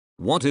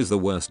What is the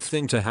worst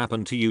thing to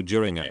happen to you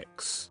during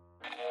X?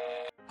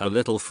 A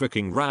little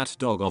freaking rat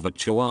dog of a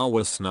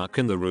chihuahua snuck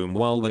in the room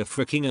while we're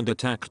freaking and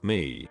attacked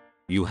me.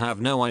 You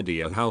have no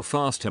idea how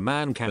fast a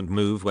man can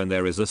move when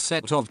there is a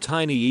set of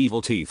tiny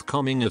evil teeth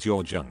coming at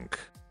your junk.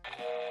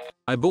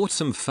 I bought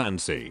some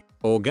fancy,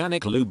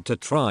 organic lube to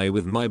try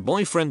with my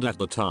boyfriend at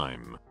the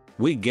time.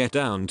 We get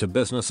down to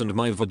business and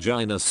my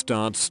vagina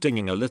starts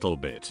stinging a little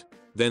bit.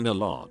 Then a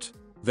lot.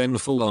 Then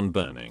full on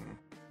burning.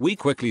 We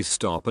quickly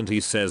stop and he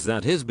says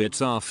that his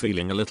bits are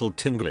feeling a little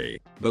tingly,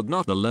 but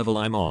not the level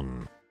I'm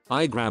on.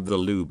 I grab the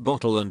lube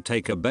bottle and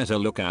take a better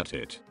look at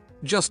it.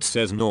 Just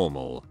says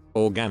normal,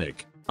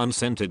 organic,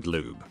 unscented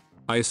lube.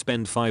 I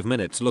spend 5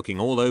 minutes looking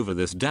all over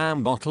this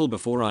damn bottle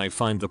before I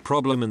find the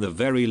problem in the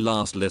very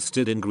last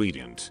listed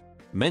ingredient.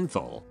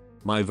 Menthol.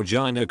 My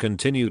vagina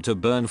continued to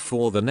burn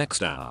for the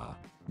next hour.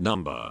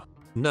 Number.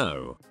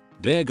 No.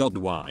 Dear God,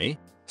 why?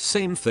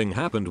 Same thing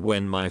happened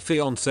when my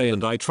fiance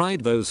and I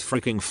tried those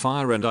freaking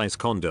fire and ice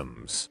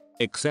condoms.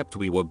 Except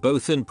we were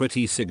both in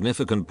pretty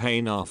significant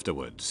pain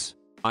afterwards.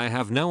 I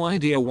have no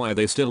idea why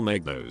they still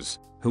make those.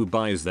 Who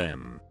buys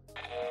them?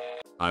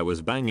 I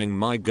was banging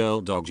my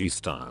girl doggy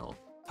style.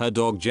 Her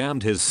dog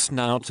jammed his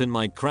snout in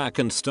my crack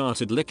and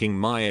started licking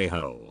my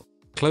a-hole.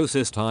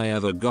 Closest I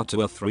ever got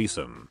to a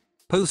threesome.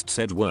 Post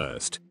said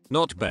worst,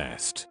 not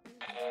best.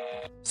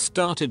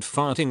 Started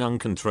farting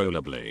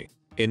uncontrollably.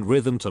 In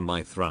rhythm to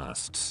my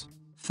thrusts.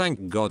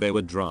 Thank God they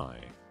were dry.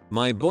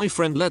 My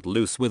boyfriend let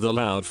loose with a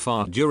loud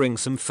fart during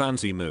some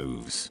fancy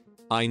moves.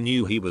 I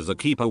knew he was a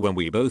keeper when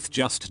we both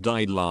just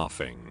died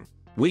laughing.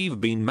 We've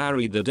been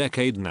married a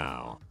decade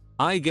now.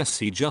 I guess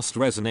he just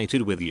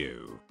resonated with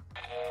you.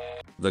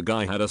 The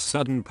guy had a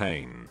sudden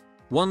pain.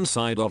 One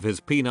side of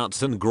his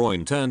peanuts and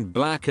groin turned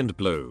black and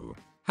blue.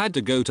 Had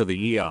to go to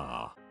the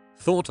ER.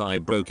 Thought I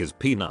broke his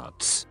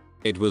peanuts.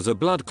 It was a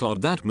blood clot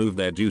that moved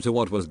there due to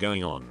what was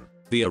going on.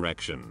 The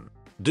erection.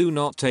 Do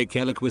not take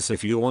Eliquis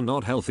if you are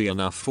not healthy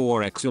enough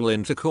for sexual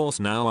intercourse.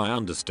 Now I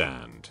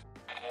understand.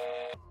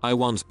 I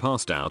once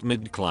passed out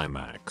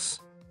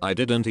mid-climax. I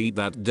didn't eat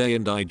that day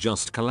and I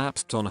just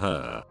collapsed on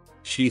her.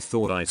 She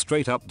thought I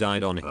straight up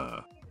died on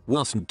her.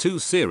 Wasn't too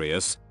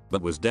serious,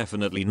 but was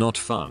definitely not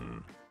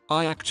fun.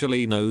 I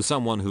actually know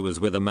someone who was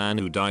with a man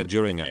who died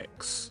during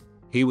X.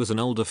 He was an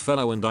older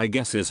fellow and I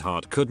guess his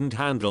heart couldn't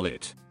handle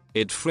it.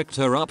 It fricked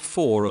her up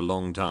for a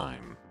long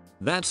time.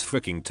 That's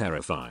freaking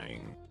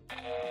terrifying.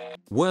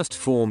 Worst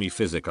for me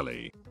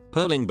physically.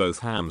 Pulling both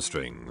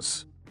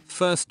hamstrings.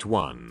 First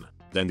one,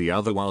 then the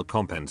other while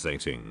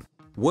compensating.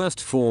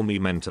 Worst for me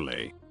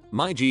mentally.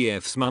 My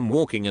GF's mum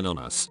walking in on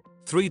us.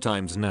 3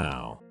 times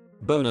now.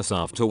 Bonus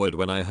afterward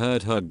when I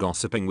heard her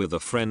gossiping with a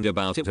friend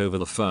about it over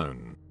the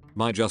phone.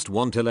 I just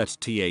want to let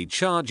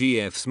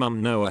THRGF's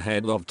mum know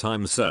ahead of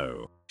time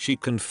so she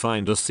can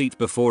find a seat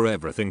before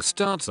everything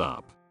starts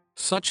up.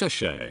 Such a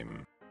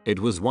shame. It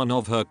was one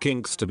of her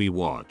kinks to be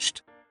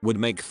watched. Would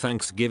make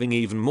Thanksgiving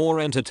even more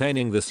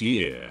entertaining this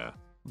year.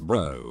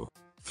 Bro.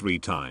 3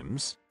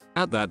 times?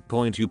 At that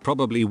point you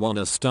probably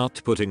wanna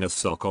start putting a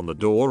sock on the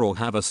door or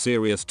have a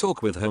serious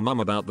talk with her mum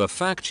about the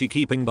fact she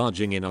keeping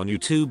barging in on you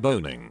two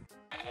boning.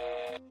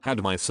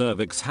 Had my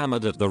cervix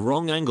hammered at the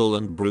wrong angle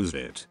and bruised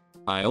it.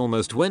 I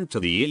almost went to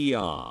the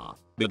ER,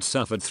 but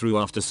suffered through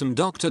after some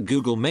Dr.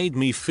 Google made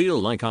me feel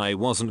like I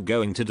wasn't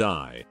going to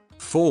die.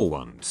 For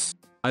once.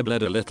 I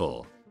bled a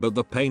little, but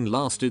the pain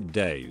lasted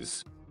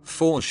days.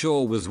 For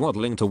sure was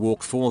waddling to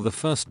walk for the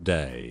first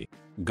day.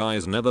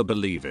 Guys never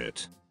believe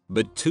it.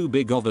 But too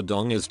big of a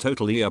dong is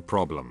totally a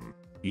problem.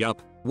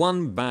 Yup,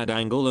 one bad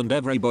angle and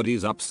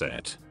everybody's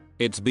upset.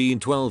 It's been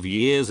 12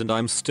 years and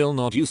I'm still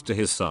not used to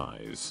his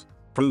size.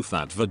 Proof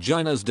that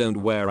vaginas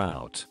don't wear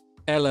out.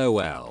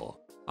 LOL.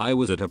 I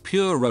was at a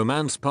pure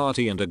romance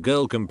party and a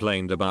girl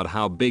complained about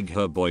how big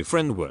her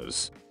boyfriend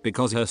was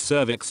because her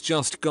cervix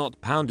just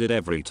got pounded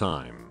every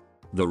time.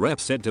 The rep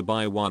said to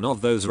buy one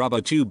of those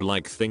rubber tube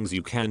like things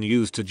you can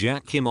use to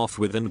jack him off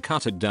with and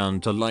cut it down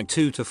to like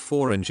 2 to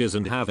 4 inches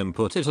and have him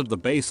put it at the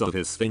base of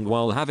his thing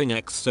while having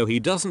X so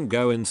he doesn't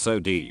go in so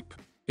deep.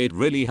 It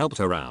really helped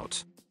her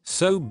out.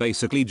 So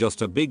basically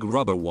just a big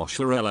rubber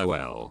washer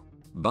LOL.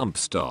 Bump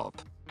stop.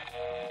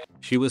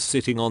 She was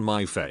sitting on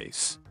my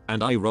face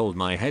and I rolled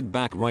my head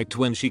back right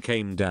when she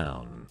came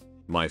down.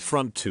 My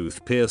front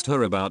tooth pierced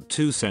her about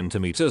 2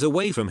 centimeters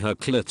away from her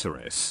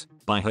clitoris,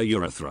 by her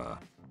urethra.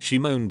 She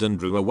moaned and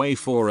drew away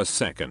for a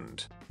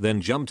second,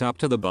 then jumped up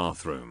to the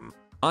bathroom.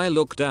 I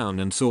looked down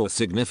and saw a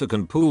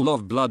significant pool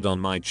of blood on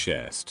my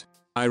chest.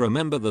 I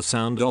remember the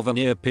sound of an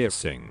ear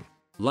piercing.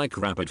 Like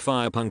rapid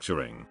fire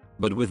puncturing,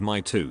 but with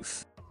my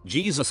tooth.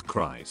 Jesus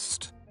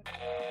Christ.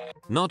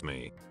 Not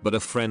me, but a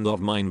friend of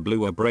mine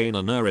blew a brain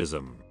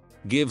aneurysm.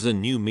 Gives a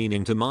new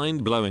meaning to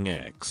mind-blowing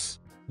X.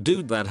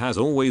 Dude, that has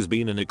always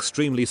been an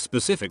extremely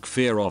specific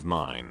fear of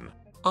mine.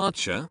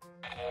 Archer?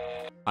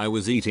 I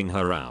was eating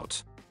her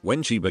out.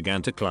 When she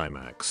began to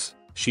climax,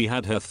 she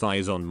had her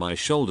thighs on my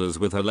shoulders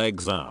with her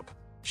legs up.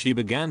 She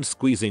began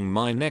squeezing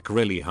my neck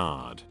really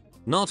hard.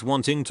 Not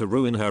wanting to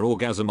ruin her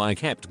orgasm, I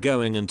kept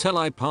going until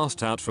I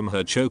passed out from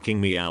her choking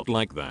me out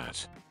like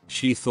that.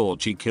 She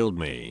thought she killed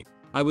me.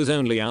 I was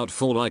only out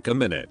for like a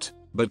minute,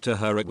 but to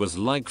her it was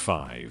like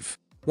 5.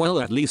 Well,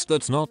 at least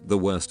that's not the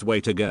worst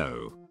way to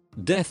go.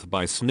 Death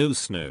by snoo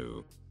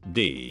snoo.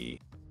 D.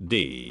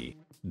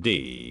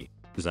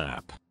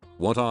 Zap.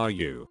 What are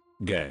you,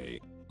 gay?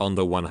 On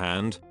the one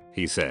hand,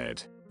 he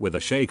said, with a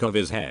shake of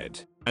his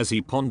head, as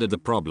he pondered the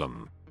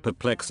problem.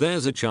 Perplexed,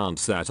 there's a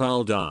chance that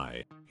I'll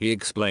die, he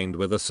explained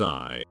with a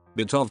sigh.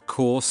 But of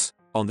course,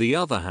 on the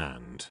other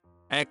hand,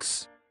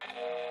 X.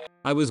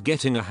 I was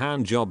getting a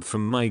hand job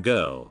from my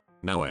girl,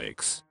 now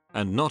ex,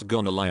 and not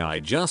gonna lie, I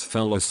just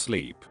fell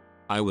asleep.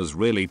 I was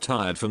really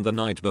tired from the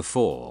night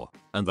before,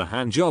 and the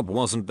hand job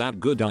wasn't that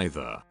good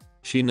either.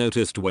 She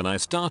noticed when I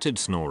started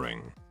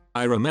snoring.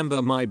 I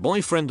remember my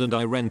boyfriend and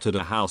I rented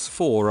a house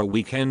for a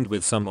weekend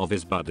with some of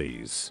his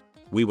buddies.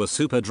 We were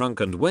super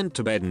drunk and went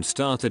to bed and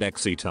started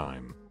exy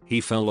time.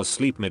 He fell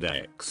asleep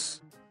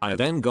mid-ex. I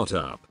then got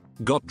up,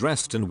 got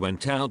dressed and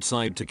went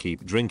outside to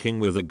keep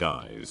drinking with the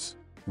guys.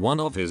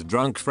 One of his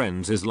drunk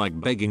friends is like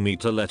begging me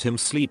to let him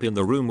sleep in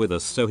the room with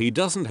us so he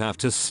doesn't have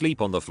to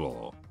sleep on the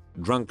floor.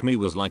 Drunk me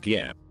was like,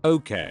 yeah,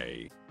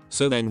 okay.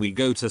 So then we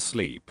go to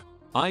sleep.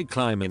 I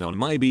climb in on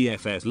my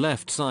BFF's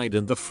left side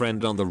and the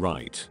friend on the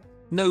right.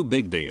 No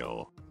big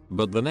deal.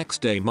 But the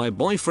next day my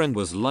boyfriend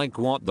was like,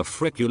 what the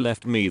frick, you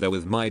left me there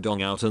with my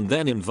dong out and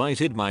then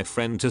invited my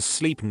friend to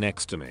sleep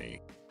next to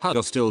me.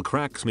 Hugo still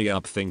cracks me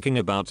up thinking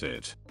about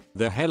it.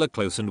 They're hella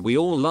close and we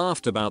all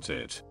laughed about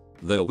it.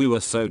 Though we were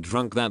so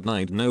drunk that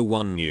night no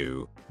one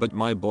knew, but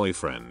my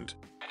boyfriend.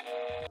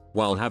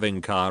 While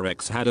having car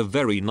X had a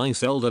very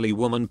nice elderly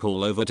woman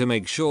pull over to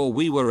make sure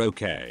we were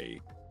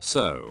okay.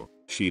 So,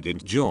 she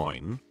didn't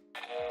join.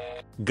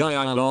 Guy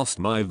I lost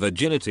my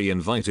virginity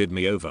invited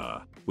me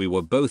over. We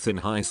were both in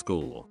high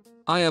school.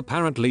 I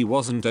apparently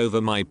wasn't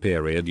over my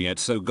period yet,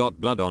 so got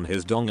blood on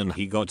his dong and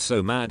he got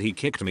so mad he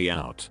kicked me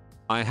out.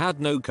 I had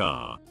no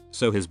car,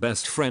 so his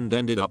best friend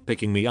ended up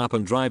picking me up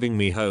and driving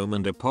me home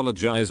and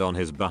apologized on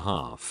his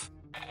behalf.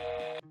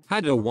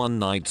 Had a one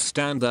night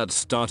stand that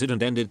started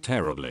and ended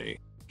terribly.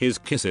 His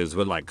kisses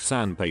were like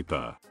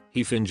sandpaper.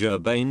 He finger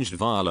banged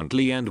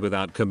violently and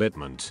without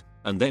commitment,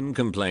 and then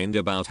complained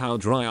about how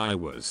dry I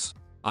was.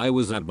 I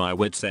was at my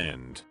wit's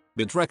end,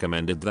 but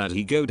recommended that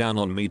he go down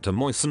on me to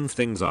moisten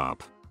things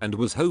up, and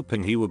was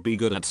hoping he would be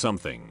good at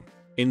something.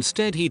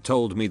 Instead he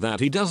told me that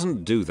he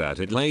doesn't do that.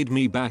 It laid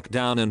me back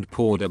down and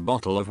poured a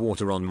bottle of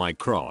water on my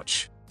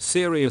crotch,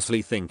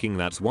 seriously thinking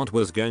that's what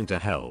was going to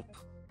help.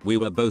 We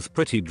were both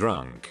pretty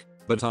drunk,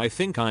 but I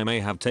think I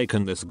may have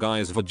taken this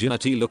guy's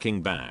virginity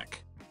looking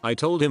back. I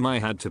told him I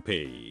had to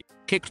pee,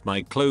 kicked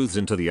my clothes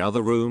into the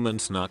other room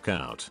and snuck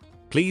out.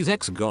 Please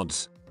ex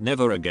gods,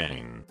 never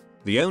again.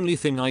 The only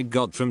thing I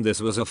got from this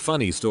was a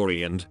funny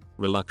story and,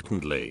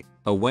 reluctantly,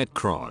 a wet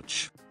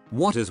crotch.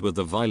 What is with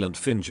the violent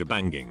finger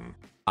banging?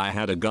 I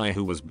had a guy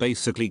who was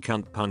basically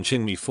cunt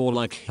punching me for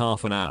like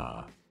half an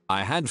hour.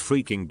 I had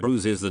freaking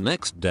bruises the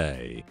next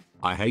day.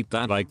 I hate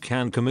that I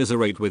can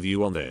commiserate with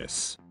you on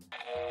this.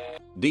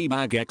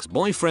 D-bag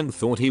ex-boyfriend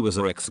thought he was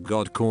a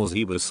ex-god cause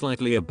he was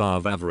slightly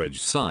above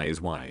average size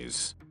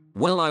wise.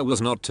 Well, I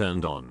was not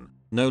turned on.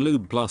 No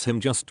lube plus him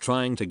just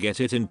trying to get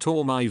it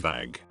into my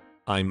vag.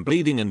 I'm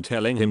bleeding and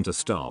telling him to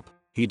stop.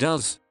 He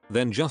does,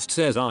 then just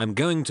says I'm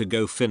going to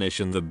go finish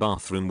in the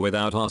bathroom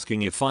without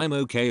asking if I'm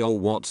okay or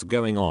what's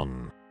going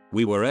on.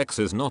 We were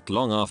exes not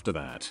long after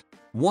that.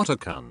 What a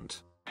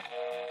cunt.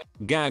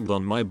 Gagged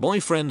on my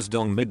boyfriend's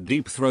dong mid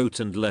deep throat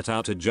and let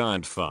out a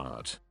giant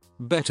fart.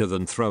 Better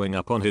than throwing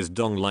up on his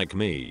dong like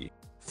me.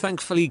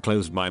 Thankfully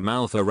closed my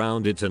mouth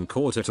around it and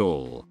caught it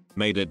all.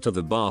 Made it to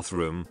the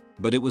bathroom,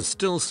 but it was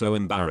still so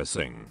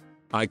embarrassing.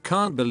 I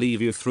can't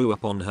believe you threw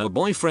up on her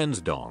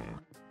boyfriend's dong.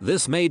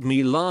 This made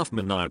me laugh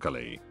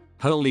maniacally.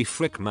 Holy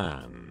frick,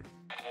 man.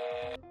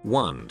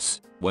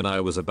 Once, when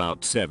I was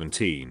about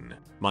 17,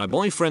 my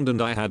boyfriend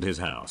and I had his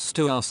house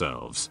to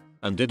ourselves,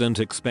 and didn't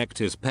expect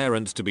his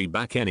parents to be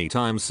back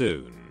anytime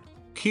soon.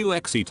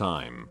 QXE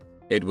time.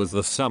 It was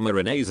the summer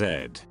in AZ,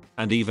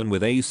 and even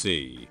with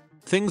AC,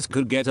 things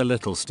could get a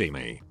little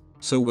steamy.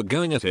 So we're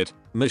going at it,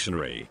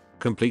 missionary,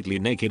 completely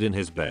naked in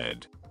his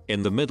bed.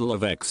 In the middle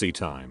of XE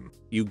time,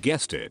 you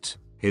guessed it,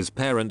 his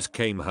parents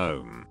came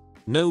home.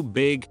 No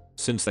big,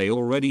 since they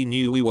already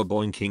knew we were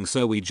boinking,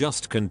 so we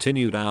just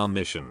continued our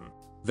mission.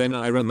 Then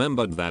I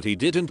remembered that he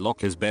didn't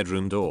lock his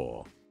bedroom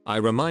door. I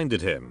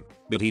reminded him,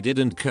 but he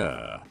didn't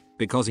care,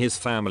 because his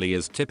family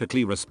is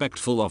typically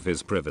respectful of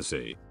his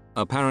privacy.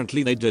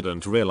 Apparently they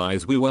didn't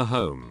realize we were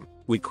home.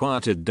 We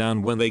quieted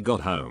down when they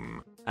got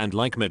home, and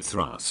like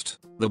mid-thrust,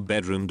 the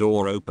bedroom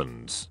door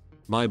opens.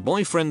 My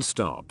boyfriend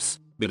stops,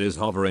 but is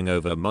hovering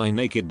over my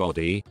naked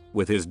body,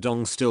 with his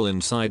dong still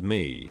inside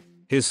me.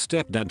 His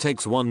stepdad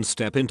takes one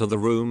step into the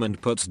room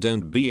and puts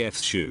don't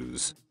BF's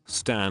shoes,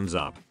 stands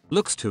up,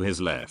 looks to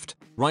his left,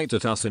 right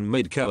at us in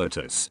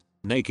mid-coitus,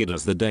 naked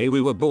as the day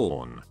we were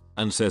born,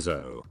 and says,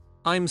 "Oh,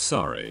 I'm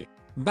sorry,"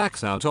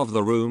 backs out of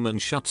the room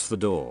and shuts the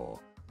door.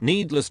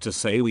 Needless to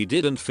say, we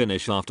didn't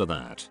finish after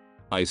that.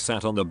 I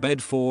sat on the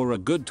bed for a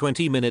good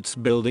 20 minutes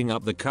building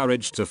up the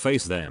courage to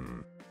face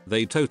them.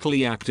 They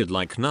totally acted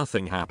like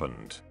nothing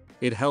happened.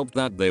 It helped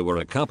that they were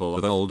a couple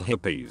of old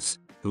hippies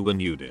who were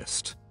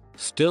nudist.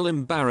 Still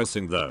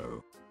embarrassing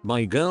though.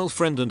 My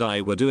girlfriend and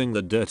I were doing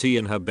the dirty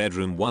in her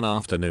bedroom one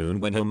afternoon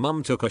when her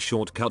mum took a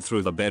shortcut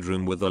through the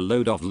bedroom with a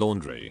load of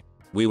laundry.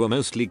 We were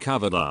mostly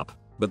covered up,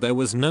 but there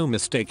was no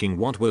mistaking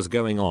what was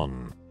going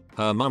on.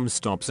 Her mum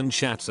stops and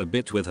chats a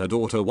bit with her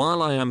daughter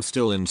while I am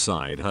still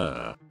inside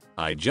her.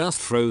 I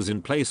just froze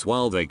in place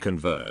while they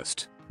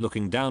conversed,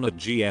 looking down at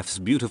GF's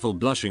beautiful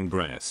blushing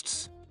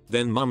breasts.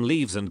 Then mum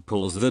leaves and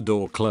pulls the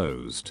door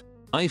closed.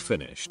 I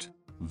finished.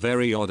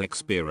 Very odd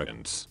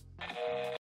experience.